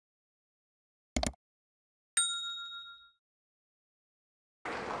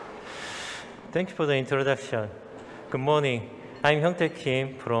Thank you for the introduction. Good morning. I'm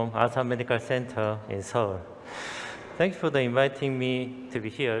Hyungtae from Asan Medical Centre in Seoul. Thank you for inviting me to be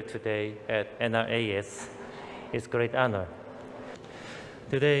here today at NRAS. It's a great honor.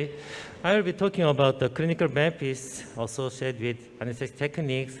 Today, I will be talking about the clinical benefits associated with anesthetic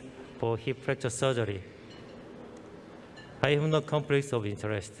techniques for hip fracture surgery. I have no conflicts of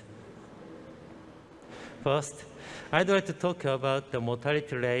interest. First, I'd like to talk about the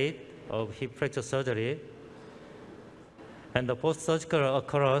mortality rate of hip fracture surgery and the post-surgical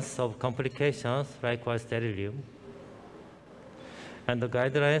occurrence of complications, likewise delirium, and the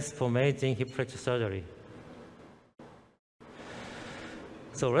guidelines for managing hip fracture surgery.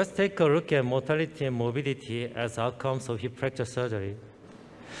 So let's take a look at mortality and morbidity as outcomes of hip fracture surgery.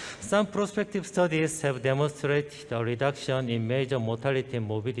 Some prospective studies have demonstrated a reduction in major mortality and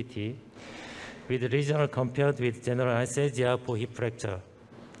morbidity with regional compared with general anesthesia for hip fracture.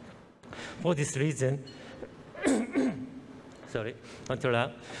 For this reason,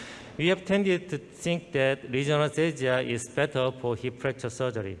 we have tended to think that regional anesthesia is better for hip fracture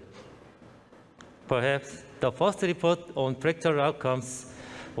surgery. Perhaps the first report on fracture outcomes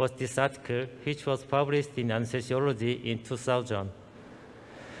was this article, which was published in Anesthesiology in 2000.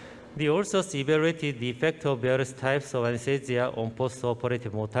 The authors evaluated the effect of various types of anesthesia on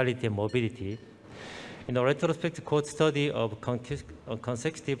post-operative mortality and morbidity in a retrospective cohort study of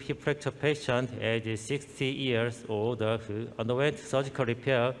consecutive hip fracture patients aged 60 years or older who underwent surgical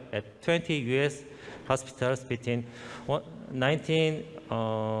repair at 20 U.S. hospitals between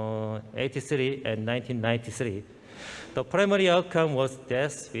 1983 and 1993. The primary outcome was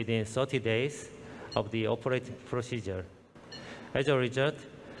death within 30 days of the operating procedure. As a result,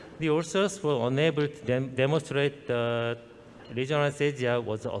 the authors were unable to demonstrate that regional anesthesia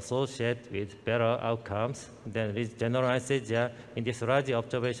was associated with better outcomes than general anesthesia in this large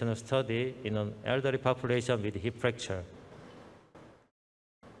observational study in an elderly population with hip fracture.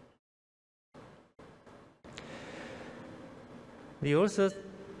 The authors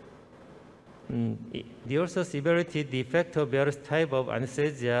evaluated the effect of various types of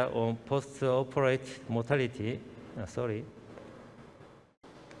anesthesia on post-operative mortality.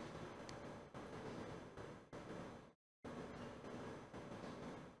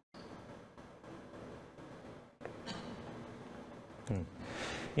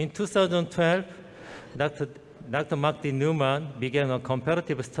 In 2012, Dr. Mark D. Newman began a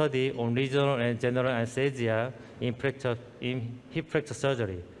comparative study on regional and general anesthesia in hip fracture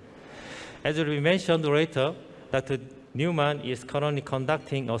surgery. As will be mentioned later, Dr. Newman is currently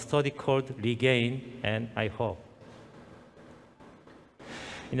conducting a study called REGAIN and iHope.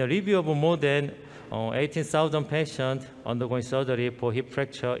 In a review of more than 18,000 patients undergoing surgery for hip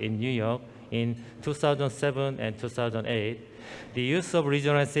fracture in New York in 2007 and 2008, the use of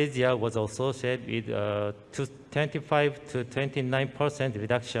regional anesthesia was associated with 25 to 29%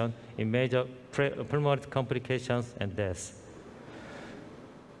 reduction in major pulmonary complications and deaths.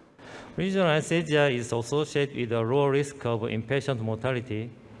 Regional anesthesia is associated with a lower risk of inpatient mortality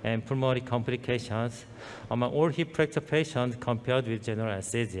and pulmonary complications among all hip fracture patients compared with general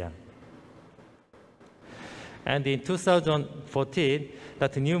anesthesia. And in 2014,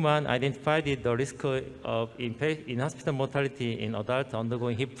 Dr. Newman identified the risk of in-hospital mortality in adults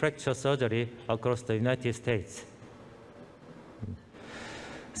undergoing hip fracture surgery across the United States.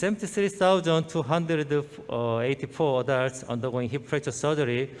 73,284 adults undergoing hip fracture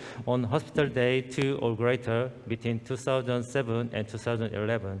surgery on hospital day 2 or greater between 2007 and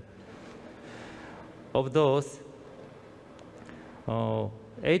 2011. Of those,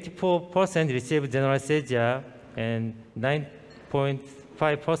 84% received general anesthesia and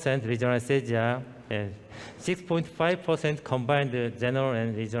 9.5% regional anesthesia and 6.5% combined general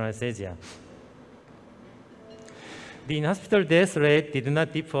and regional anesthesia. The in-hospital death rate did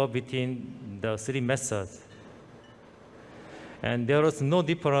not differ between the three methods. And there was no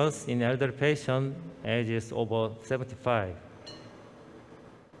difference in elderly patients ages over 75.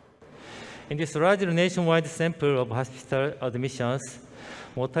 In this large nationwide sample of hospital admissions,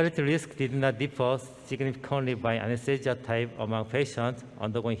 mortality risk did not differ significantly by anesthesia type among patients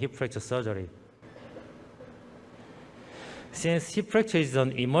undergoing hip fracture surgery. Since hip fracture is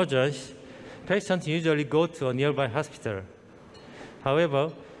an emergency, patients usually go to a nearby hospital.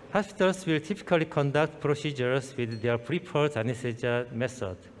 However, hospitals will typically conduct procedures with their preferred anesthesia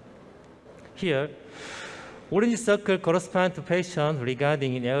method. Here, orange circle corresponds to patients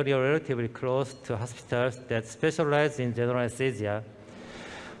residing in areas relatively close to hospitals that specialize in general anesthesia,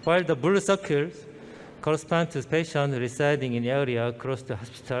 while the blue circles correspond to patients residing in areas close to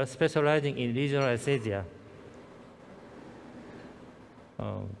hospitals specializing in regional anesthesia.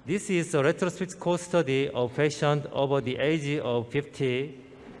 This is a retrospective case study of patients over the age of 50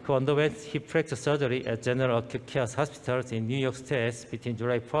 who underwent hip fracture surgery at General Acute Care Hospitals in New York State between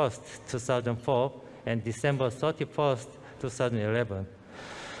July 1st, 2004 and December 31st, 2011.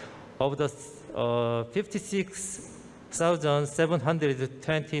 Of the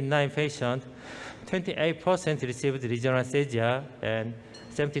 56,729 patients, 28% received regional anesthesia and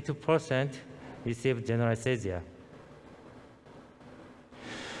 72% received general anesthesia.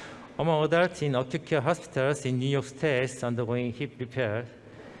 Among adults in acute care hospitals in New York State undergoing hip repair,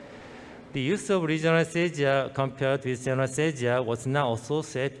 the use of regional anesthesia compared with general anesthesia was not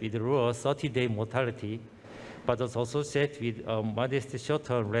associated with rural 30-day mortality, but was associated with a modest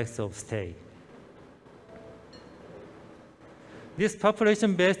shorter length of stay. This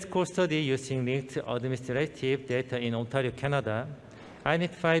population-based core study using linked administrative data in Ontario, Canada,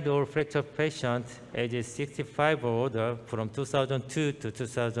 identified all fracture patients ages 65 or older from 2002 to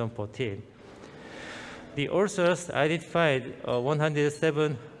 2014. The authors identified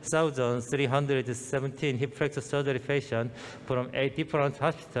 107,317 hip fracture surgery patients from 8 different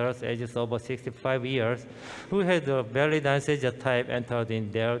hospitals ages over 65 years who had a valid anesthesia type entered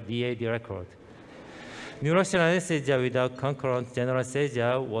in their DAD record. Neuraxial anesthesia without concurrent general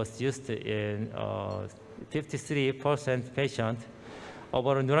anesthesia was used in 53% patients.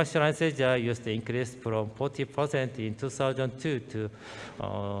 Overall neuraxial anesthesia used increased from 40% in 2002 to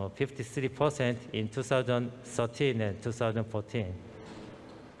 53% in 2013 and 2014.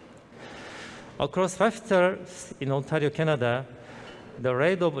 Across hospitals in Ontario, Canada, the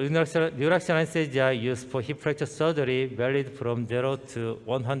rate of neuraxial anesthesia used for hip fracture surgery varied from 0 to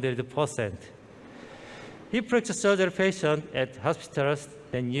 100%. Hip fracture surgery patients at hospitals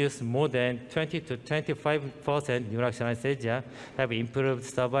that use more than 20 to 25% neuraxial anesthesia have improved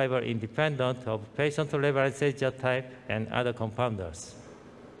survival independent of patient-level anesthesia type and other confounders.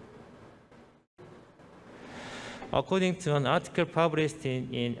 According to an article published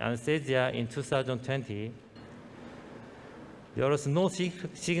in Anesthesia in 2020, there was no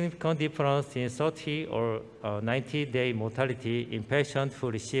significant difference in 30 or 90-day mortality in patients who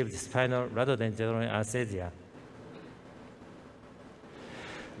received spinal rather than general anesthesia.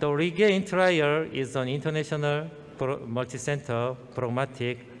 The REGAIN trial is an international multi-center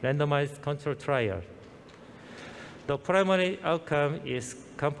pragmatic randomized control trial. The primary outcome is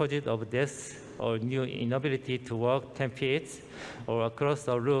composite of death or new inability to walk 10 feet or across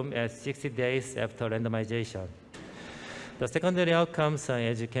a room at 60 days after randomization. The secondary outcomes are,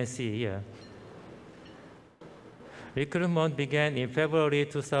 as you can see here. Recruitment began in February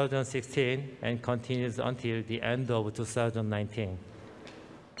 2016 and continues until the end of 2019.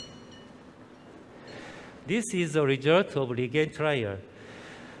 This is the result of REGAIN trial.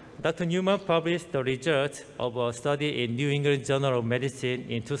 Dr. Newman published the result of a study in New England Journal of Medicine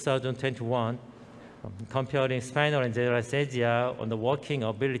in 2021, comparing spinal and general anesthesia on the walking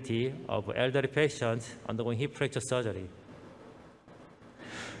ability of elderly patients undergoing hip fracture surgery.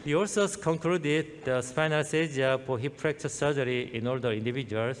 The authors concluded that spinal anesthesia for hip fracture surgery in older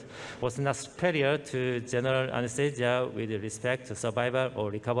individuals was not superior to general anesthesia with respect to survival or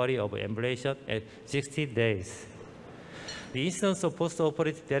recovery of ambulation at 60 days. The incidence of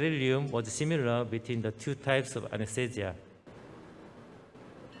post-operative delirium was similar between the two types of anesthesia.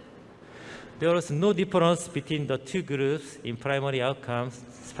 There was no difference between the two groups in primary outcomes,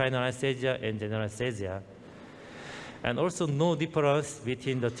 spinal anesthesia and general anesthesia, and also no difference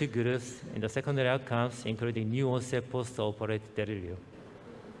between the two groups in the secondary outcomes, including new onset post-operative delirium.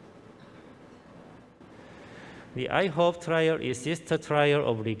 The iHope trial is a sister trial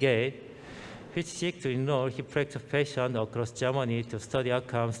of REGAIN, which seeks to enroll hip fracture patients across Germany to study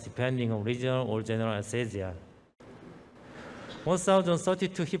outcomes depending on regional or general anesthesia.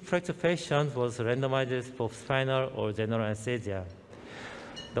 1,032 hip fracture patients was randomized for spinal or general anesthesia.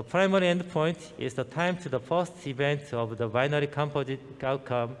 The primary endpoint is the time to the first event of the binary composite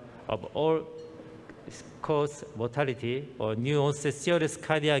outcome of all-cause mortality or new onset serious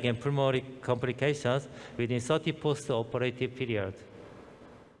cardiac and pulmonary complications within 30 post-operative period.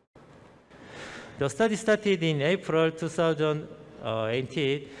 The study started in April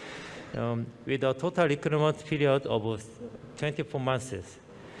 2018 with a total recruitment period of 24 months.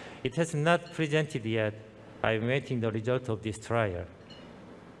 It has not presented yet. I'm waiting the result of this trial.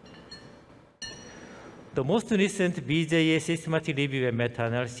 The most recent BJA systematic review and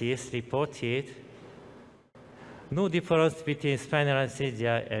meta-analysis reported no difference between spinal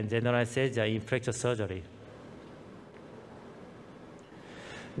anesthesia and general anesthesia in fracture surgery.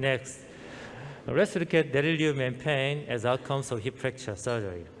 Next, let's look at delirium and pain as outcomes of hip fracture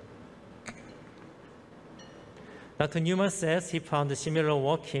surgery. Dr. Newman says he found similar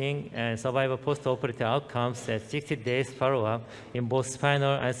working and survival post-operative outcomes at 60 days follow-up in both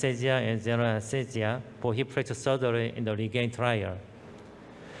spinal anesthesia and general anesthesia for hip fracture surgery in the REGAIN trial.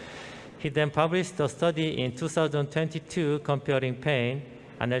 He then published a study in 2022 comparing pain,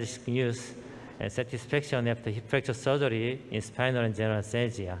 analgesic use, and satisfaction after hip fracture surgery in spinal and general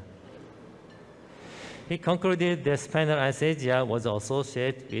anesthesia. He concluded that spinal anesthesia was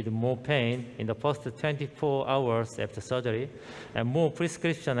associated with more pain in the first 24 hours after surgery and more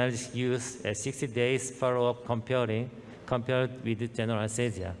prescription analgesic use at 60 days follow-up compared with general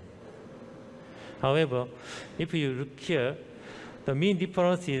anesthesia. However, if you look here, the mean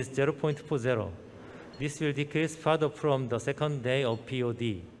difference is 0.40. This will decrease further from the second day of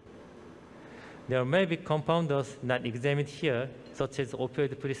POD. There may be confounders not examined here, such as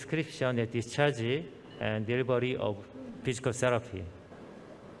opioid prescription at discharge and delivery of physical therapy.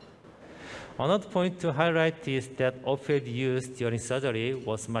 Another point to highlight is that opioid use during surgery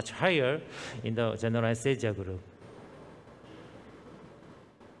was much higher in the general anesthesia group.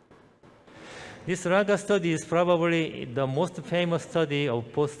 This Raga study is probably the most famous study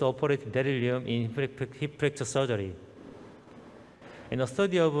of post-operative delirium in hip fracture surgery. In a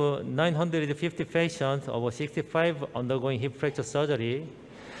study of 950 patients over 65 undergoing hip fracture surgery,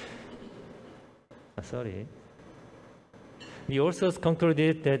 the authors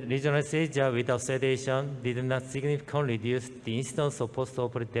concluded that regional anesthesia without sedation did not significantly reduce the incidence of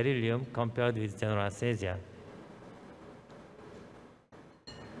post-operative delirium compared with general anesthesia.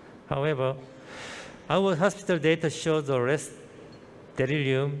 However, our hospital data shows a less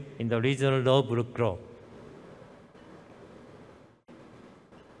delirium in the regional low group.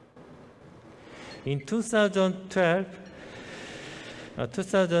 In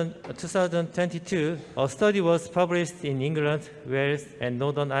 2022, a study was published in England, Wales, and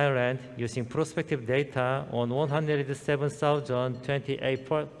Northern Ireland using prospective data on 107,028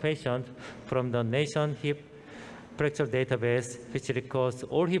 patients from the National Hip Fracture Database, which records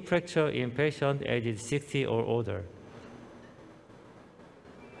all hip fracture in patients aged 60 or older.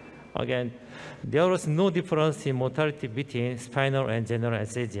 Again, there was no difference in mortality between spinal and general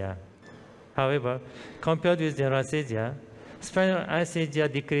anesthesia. However, compared with general anesthesia, spinal anesthesia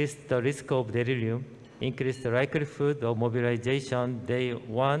decreased the risk of delirium, increased the likelihood of mobilization day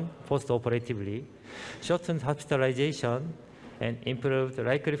 1 post-operatively, shortened hospitalization, and improved the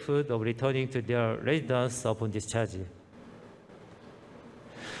likelihood of returning to their residence upon discharge.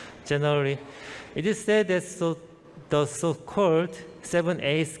 Generally, it is said that the so-called 7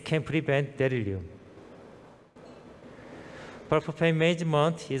 A's can prevent delirium. Proper pain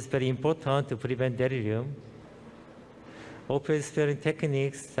management is very important to prevent delirium. Opioid-sparing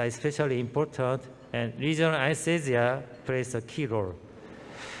techniques are especially important, and regional anesthesia plays a key role.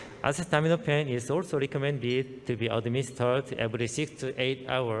 Acetaminophen is also recommended to be administered every 6 to 8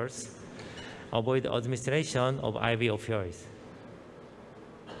 hours. Avoid administration of IV opioids.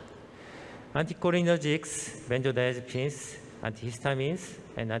 Anticholinergics, benzodiazepines, antihistamines,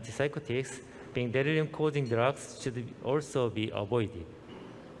 and antipsychotics, being delirium-causing drugs, should also be avoided.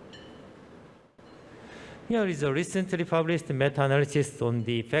 Here is a recently published meta-analysis on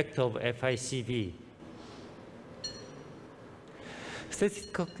the effect of FICB.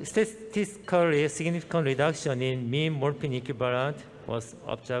 Statistically significant reduction in mean morphine equivalent was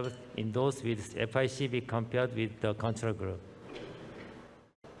observed in those with FICB compared with the control group.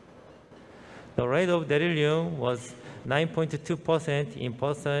 The rate of delirium was 9.2% in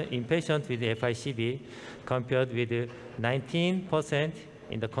patients with FICB compared with 19%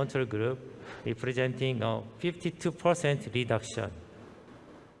 in the control group, representing a 52% reduction.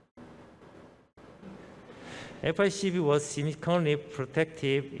 FICB was significantly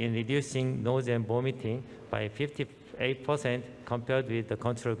protective in reducing nausea and vomiting by 58% compared with the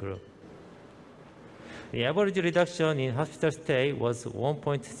control group. The average reduction in hospital stay was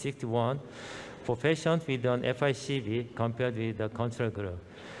 1.61 for patients with an FICB compared with the control group,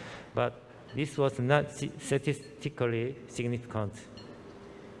 but this was not statistically significant.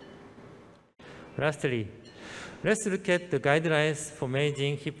 Lastly, let's look at the guidelines for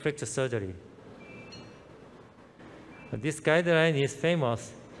managing hip fracture surgery. This guideline is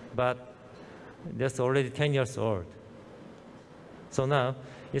famous, but that's already 10 years old. So now,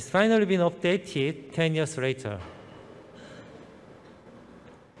 it's finally been updated 10 years later.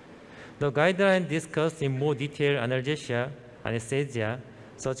 The guideline discussed in more detail analgesia, anesthesia,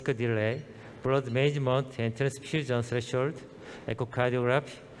 surgical delay, blood management and transfusion threshold,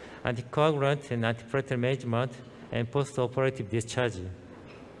 echocardiography, anticoagulant and antiplatelet management, and post-operative discharge.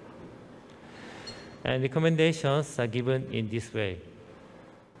 And recommendations are given in this way.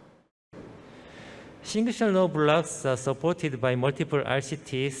 Single nerve blocks are supported by multiple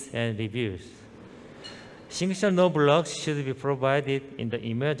RCTs and reviews. Single nerve blocks should be provided in the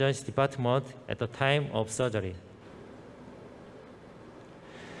emergency department at the time of surgery.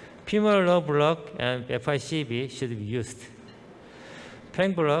 Femoral nerve block and FICB should be used.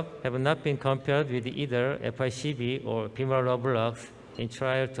 PENG block have not been compared with either FICB or femoral nerve blocks in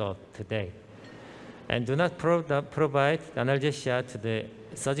trial today, and do not provide analgesia to the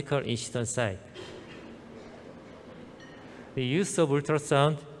surgical incision site. The use of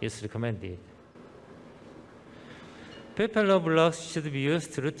ultrasound is recommended. Peripheral nerve blocks should be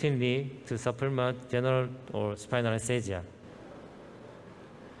used routinely to supplement general or spinal anesthesia.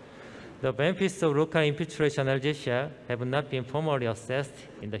 The benefits of local infiltration analgesia have not been formally assessed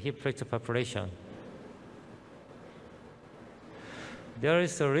in the hip fracture population. There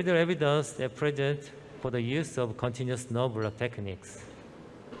is little evidence at present for the use of continuous nerve block techniques.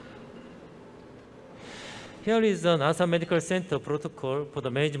 Here is an Asan Medical Centre protocol for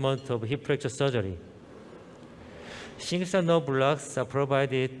the management of hip fracture surgery. Single nerve blocks are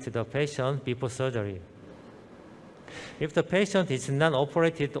provided to the patient before surgery. If the patient is not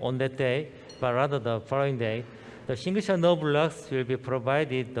operated on that day, but rather the following day, the single nerve blocks will be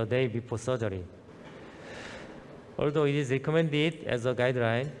provided the day before surgery. Although it is recommended as a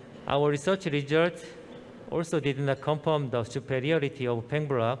guideline, our research results also did not confirm the superiority of PENG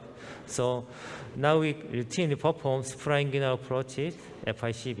block, so now we routinely perform suprainguinal approaches,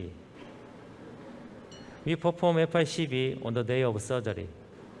 FICB. We perform FICB on the day of surgery.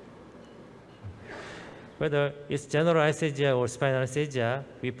 Whether it's general anesthesia or spinal anesthesia,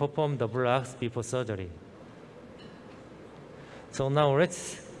 we perform the blocks before surgery. So now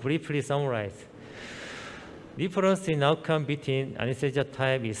let's briefly summarize. Difference in outcome between anesthesia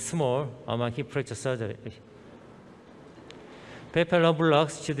type is small among hip fracture surgery. Peripheral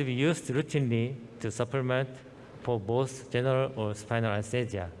blocks should be used routinely to supplement for both general or spinal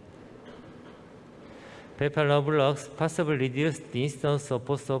anesthesia. Peripheral blocks possibly reduce the incidence of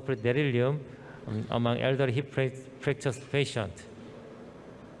postoperative delirium among elderly hip fracture patients.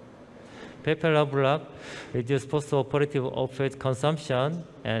 Peripheral block reduce postoperative opioid consumption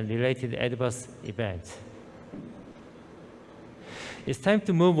and related adverse events. It's time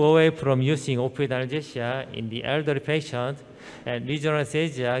to move away from using opioid analgesia in the elderly patient, and regional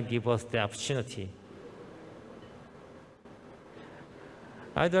anesthesia gives us the opportunity.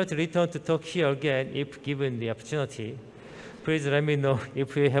 I'd like to return to talk here again if given the opportunity. Please let me know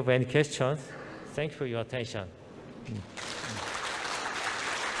if you have any questions. Thank you for your attention.